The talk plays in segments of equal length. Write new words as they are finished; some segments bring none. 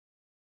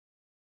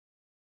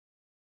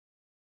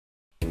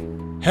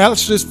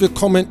Herzlich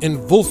willkommen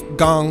in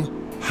Wolfgang,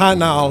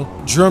 Hanau,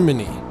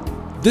 Germany.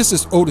 This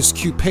is Otis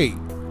Cupate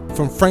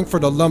from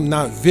Frankfurt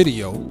Alumni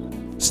Video,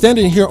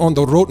 standing here on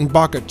the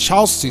Rotenbacher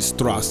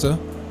Straße,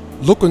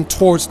 looking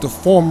towards the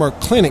former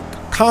clinic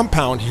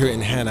compound here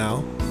in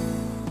Hanau,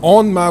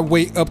 on my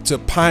way up to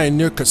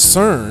Pioneer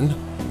Kaserne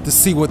to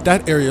see what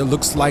that area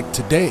looks like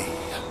today.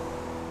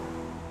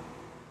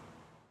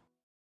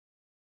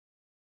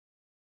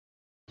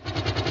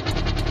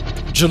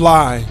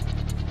 July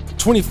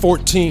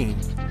 2014,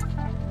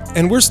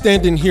 and we're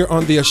standing here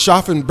on the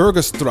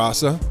Aschaffenburger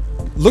Straße,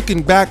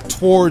 looking back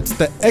towards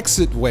the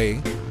exit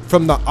way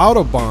from the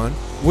Autobahn,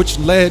 which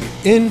led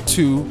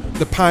into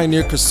the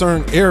Pioneer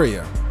Kaserne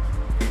area.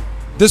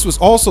 This was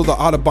also the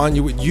Autobahn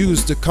you would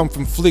use to come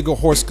from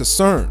Fliegerhorst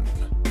Kaserne.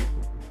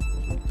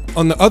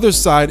 On the other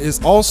side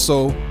is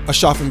also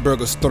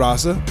Aschaffenburger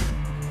Straße,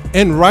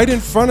 and right in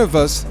front of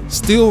us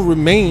still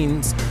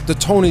remains the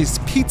Tony's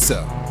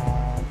Pizza.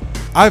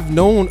 I've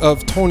known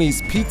of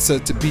Tony's Pizza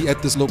to be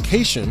at this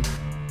location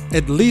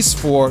at least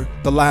for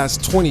the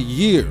last 20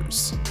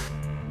 years.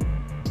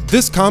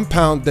 This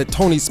compound that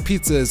Tony's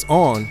Pizza is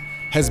on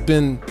has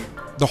been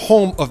the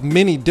home of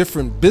many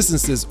different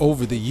businesses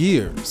over the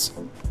years.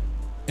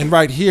 And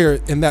right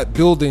here in that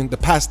building, the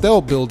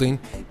Pastel building,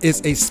 is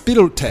a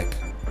Spiegeltech,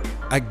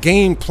 a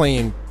game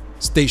playing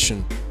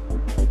station.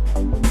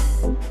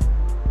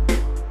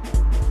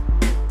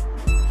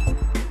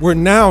 We're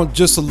now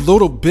just a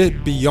little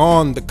bit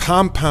beyond the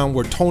compound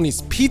where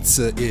Tony's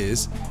Pizza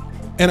is,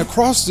 and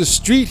across the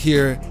street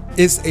here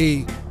is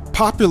a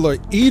popular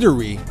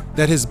eatery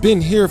that has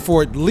been here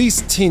for at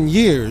least 10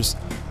 years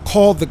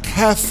called the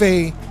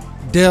Café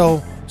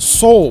del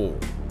Sol.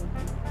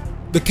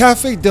 The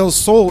Café del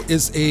Sol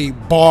is a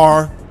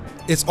bar.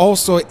 It's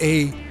also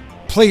a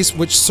place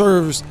which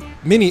serves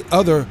many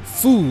other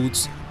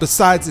foods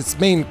besides its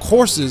main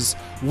courses,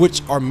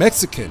 which are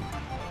Mexican.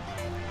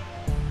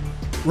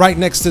 Right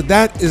next to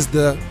that is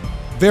the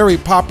very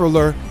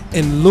popular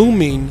and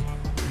looming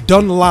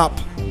Dunlop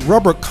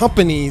Rubber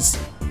Company's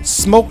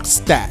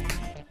smokestack.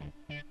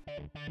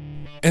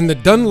 And the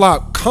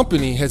Dunlop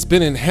Company has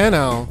been in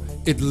Hanau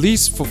at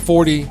least for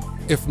 40,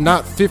 if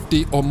not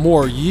 50 or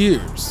more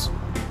years.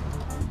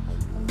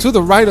 To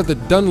the right of the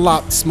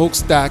Dunlop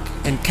smokestack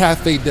and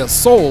Café del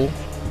Sol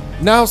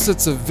now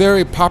sits a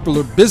very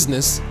popular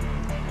business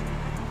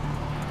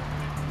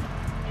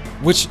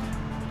which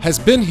has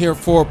been here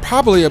for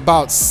probably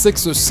about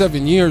 6 or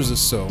 7 years or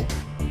so.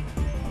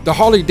 The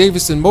Harley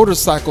Davidson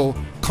Motorcycle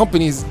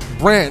Company's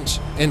branch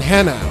in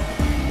Hanau.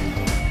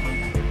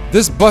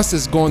 This bus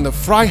is going to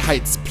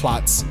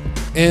Freiheitsplatz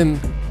in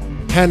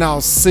Hanau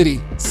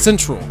City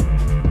Central.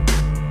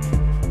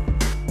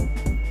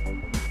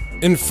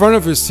 In front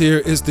of us here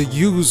is the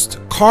used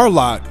car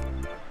lot,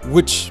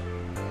 which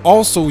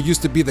also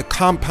used to be the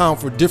compound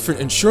for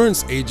different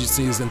insurance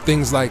agencies and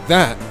things like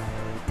that.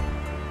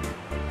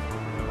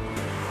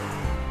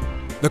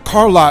 The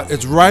car lot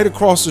is right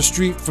across the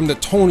street from the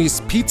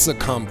Tony's Pizza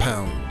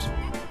compound.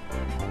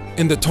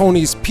 And the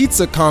Tony's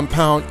Pizza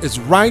compound is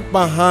right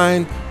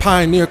behind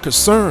Pioneer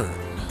Kaserne.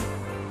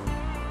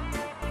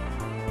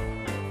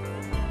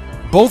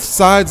 Both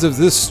sides of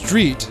this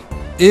street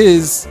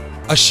is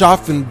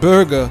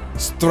Aschaffenburger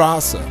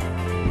Straße.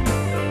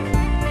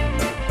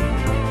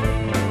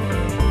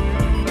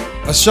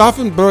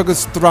 Aschaffenburger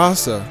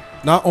Straße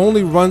not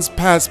only runs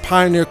past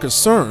Pioneer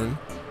Kaserne,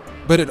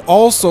 but it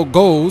also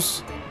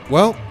goes,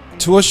 well,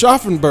 to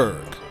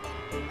Aschaffenburg,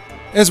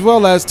 as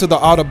well as to the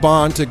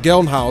Autobahn to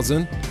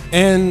Gelnhausen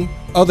and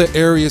other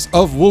areas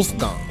of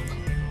Wolfgang.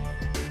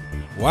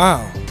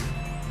 Wow,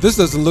 this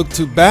doesn't look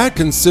too bad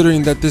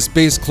considering that this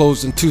base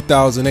closed in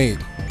 2008.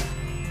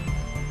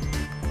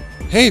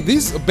 Hey,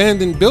 these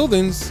abandoned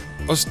buildings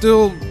are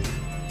still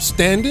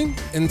standing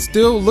and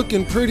still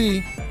looking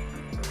pretty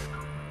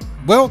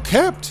well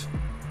kept.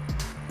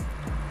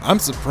 I'm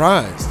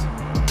surprised.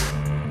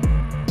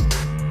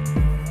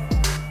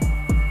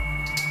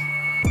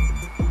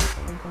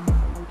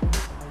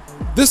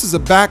 This is a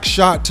back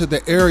shot to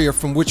the area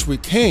from which we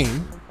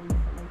came.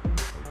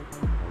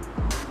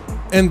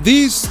 And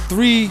these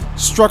three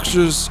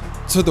structures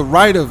to the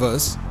right of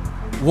us,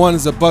 one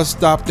is a bus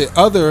stop, the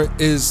other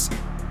is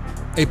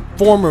a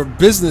former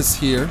business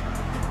here,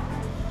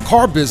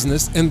 car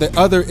business, and the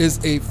other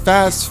is a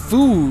fast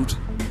food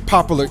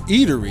popular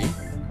eatery.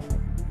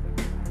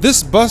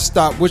 This bus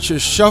stop, which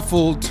has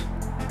shuffled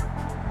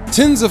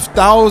tens of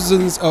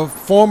thousands of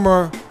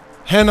former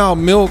Hanau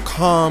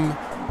Milcom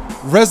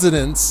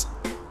residents,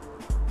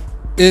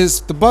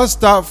 is the bus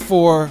stop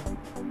for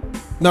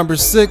number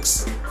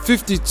 6,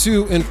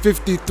 52, and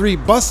 53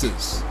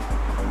 buses.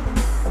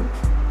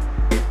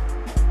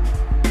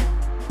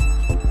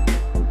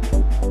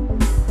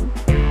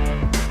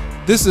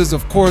 This is,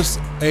 of course,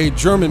 a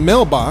German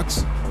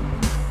mailbox.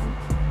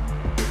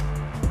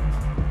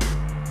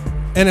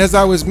 And as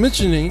I was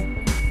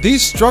mentioning,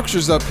 these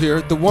structures up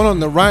here, the one on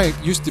the right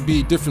used to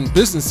be different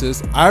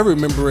businesses. I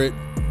remember it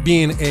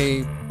being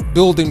a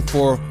building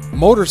for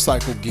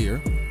motorcycle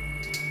gear.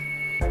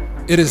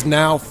 It is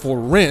now for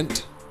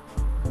rent.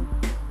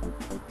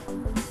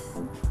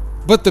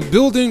 But the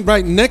building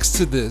right next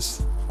to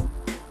this,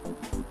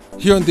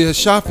 here on the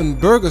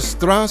Aschaffenburger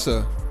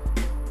Straße,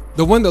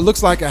 the one that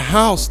looks like a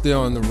house there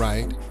on the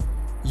right,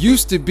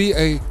 used to be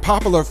a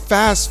popular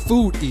fast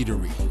food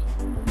eatery.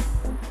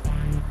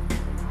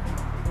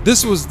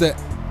 This was the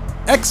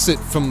exit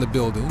from the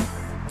building,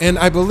 and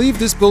I believe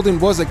this building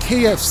was a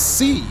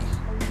KFC,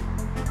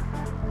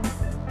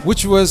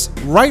 which was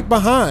right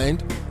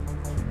behind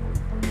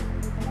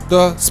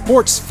the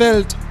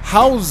Sportsfield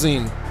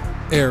housing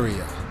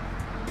area.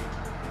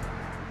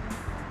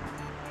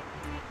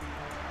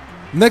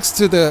 Next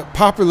to the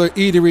popular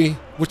eatery,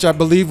 which I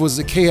believe was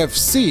the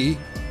KFC,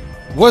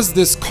 was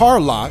this car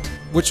lot,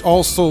 which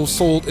also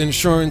sold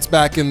insurance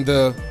back in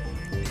the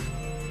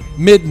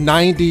mid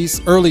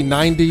 90s, early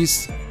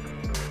 90s.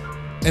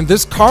 And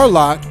this car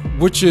lot,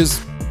 which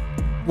is,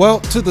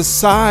 well, to the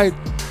side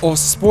of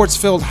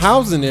Sportsfield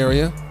housing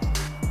area,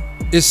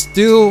 is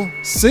still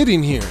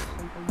sitting here.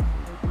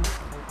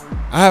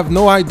 I have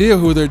no idea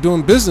who they're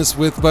doing business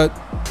with, but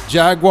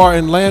Jaguar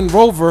and Land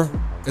Rover,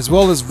 as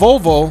well as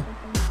Volvo,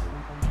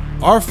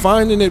 are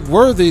finding it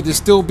worthy to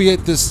still be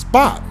at this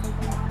spot.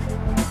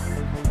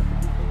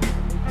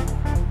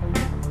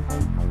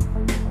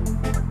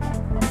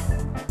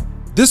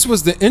 This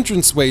was the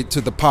entranceway to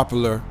the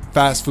popular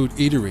fast food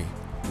eatery,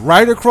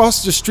 right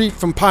across the street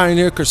from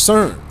Pioneer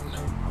Kaserne.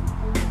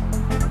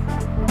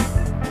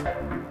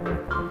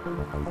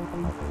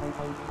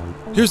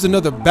 Here's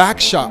another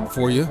back shot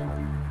for you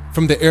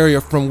from the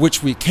area from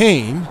which we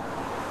came.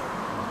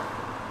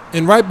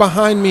 And right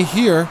behind me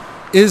here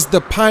is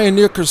the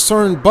Pioneer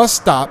Kaserne bus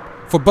stop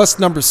for bus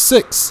number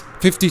 6,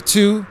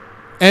 52,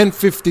 and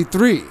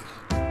 53.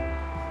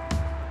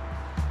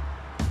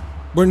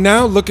 We're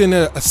now looking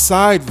at a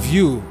side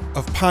view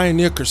of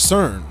Pioneer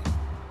Kaserne.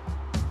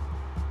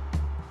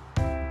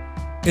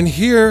 And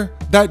here,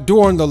 that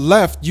door on the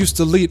left used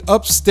to lead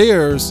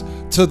upstairs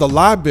to the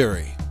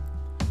library,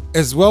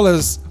 as well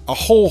as a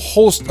whole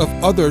host of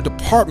other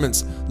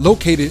departments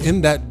located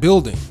in that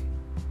building.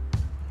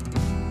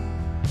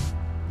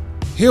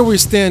 Here we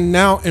stand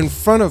now in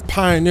front of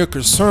Pioneer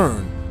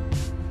Kaserne.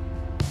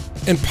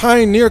 And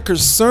Pioneer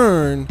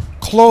Kaserne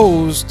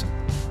closed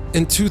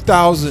in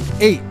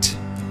 2008.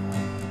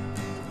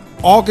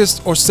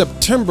 August or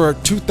September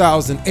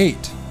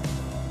 2008.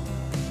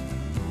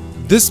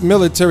 This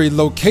military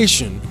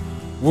location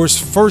was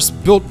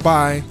first built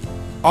by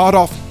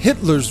Adolf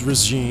Hitler's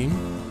regime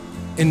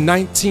in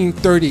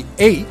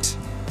 1938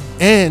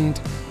 and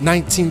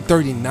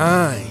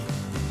 1939.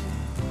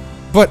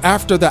 But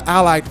after the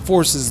Allied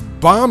forces'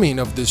 bombing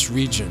of this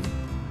region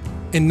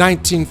in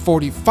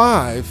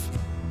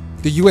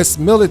 1945, the US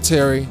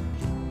military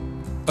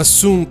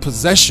assumed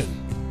possession.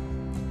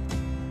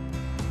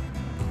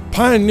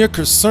 Pioneer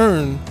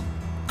Kaserne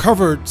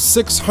covered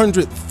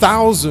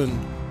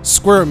 600,000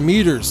 square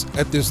meters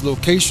at this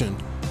location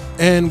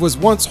and was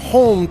once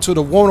home to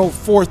the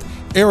 104th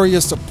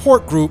Area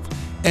Support Group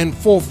and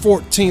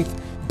 414th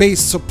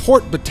Base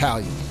Support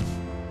Battalion.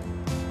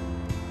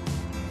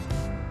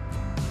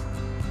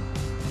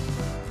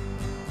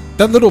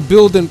 That little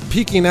building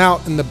peeking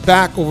out in the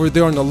back over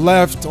there on the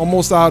left,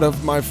 almost out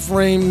of my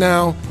frame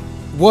now,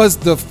 was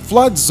the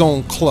Flood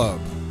Zone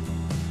Club.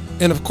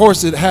 And of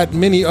course it had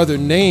many other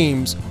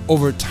names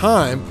over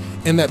time,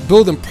 and that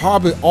building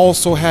probably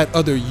also had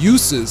other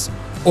uses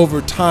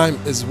over time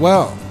as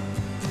well.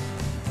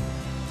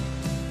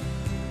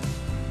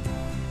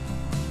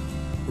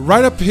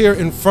 Right up here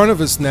in front of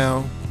us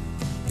now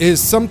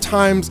is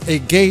sometimes a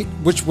gate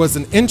which was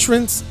an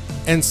entrance,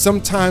 and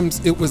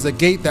sometimes it was a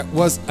gate that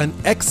was an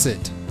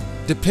exit,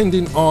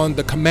 depending on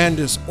the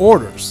commander's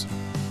orders.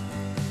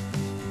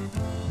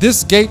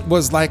 This gate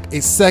was like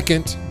a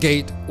second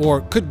gate,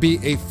 or could be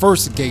a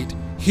first gate,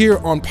 here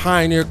on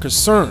Pioneer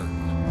Kaserne.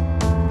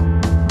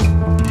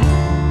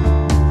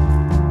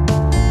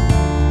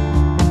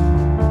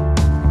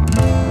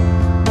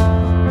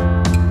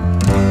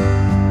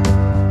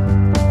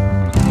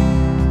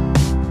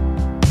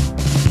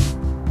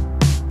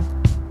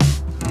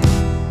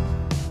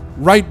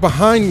 Right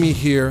behind me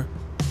here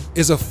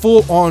is a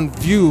full-on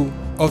view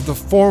of the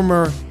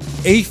former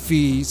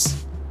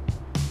AFES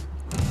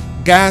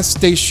gas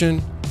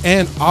station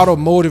and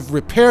automotive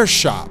repair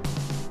shop.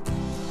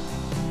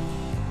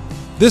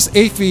 This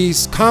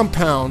AFES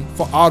compound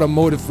for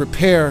automotive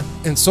repair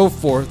and so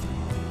forth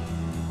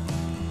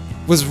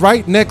was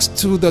right next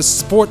to the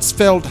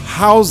Sportsfield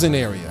housing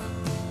area.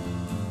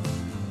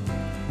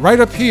 Right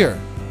up here,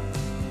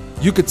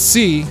 you could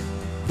see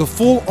the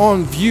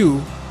full-on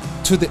view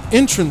to the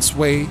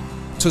entranceway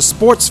to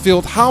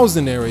Sportsfield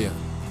housing area,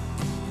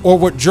 or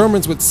what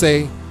Germans would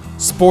say,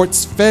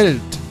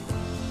 Sportsfeld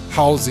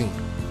housing.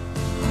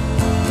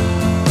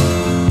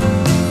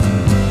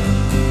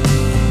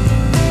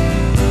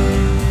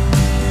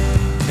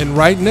 And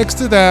right next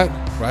to that,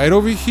 right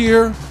over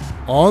here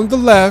on the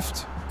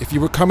left, if you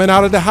were coming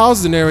out of the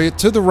housing area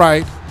to the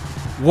right,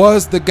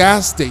 was the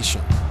gas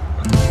station.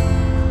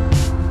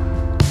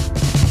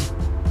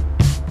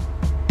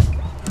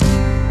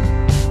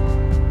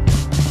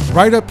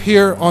 Right up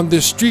here on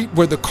this street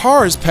where the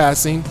car is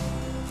passing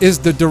is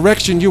the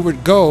direction you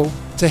would go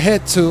to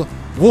head to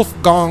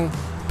Wolfgang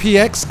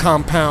PX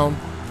compound,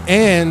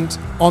 and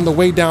on the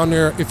way down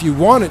there, if you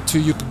wanted to,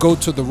 you could go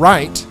to the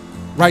right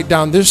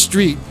down this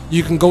street.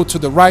 You can go to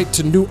the right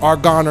to New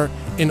Argoner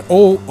and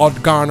Old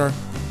Argoner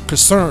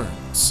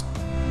Kasernes.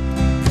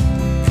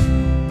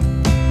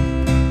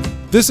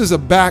 This is a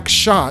back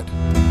shot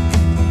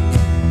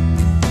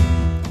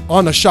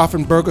on the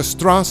Schaffenberger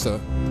Strasse.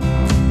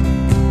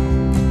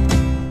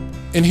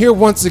 And here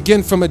once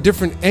again from a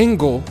different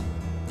angle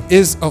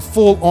is a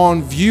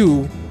full-on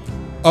view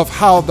of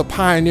how the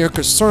Pioneer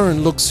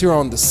Kaserne looks here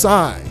on the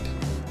side.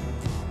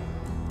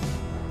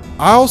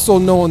 I also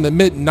know in the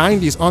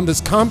mid-90s on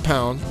this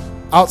compound,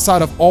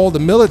 outside of all the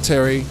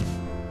military,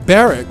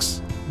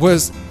 barracks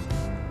was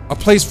a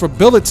place for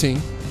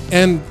billeting,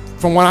 and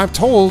from what I've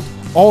told,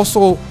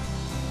 also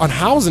a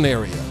housing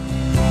area.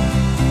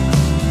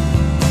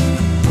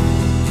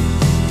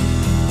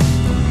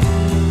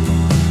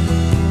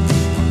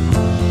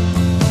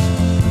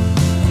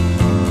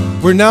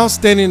 We're now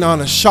standing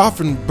on a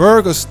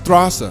Schaffenberger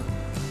Strasse,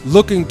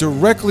 looking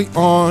directly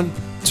on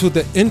to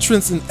the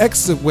entrance and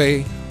exit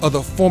way of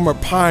the former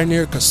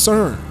Pioneer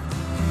Kaserne.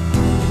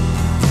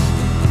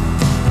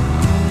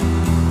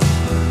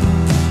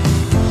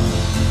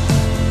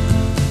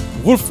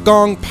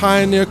 Wolfgang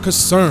Pioneer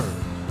Kaserne,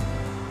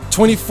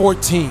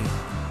 2014.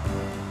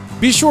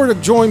 Be sure to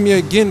join me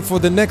again for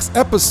the next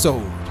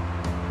episode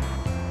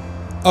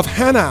of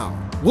Hanau,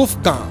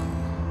 Wolfgang.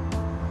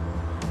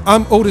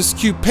 I'm Otis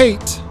Q.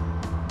 Pate,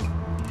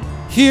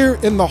 here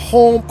in the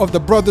home of the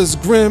Brothers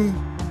Grimm.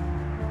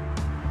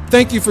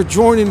 Thank you for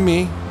joining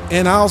me,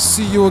 and I'll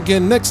see you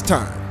again next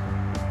time.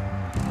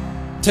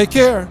 Take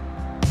care.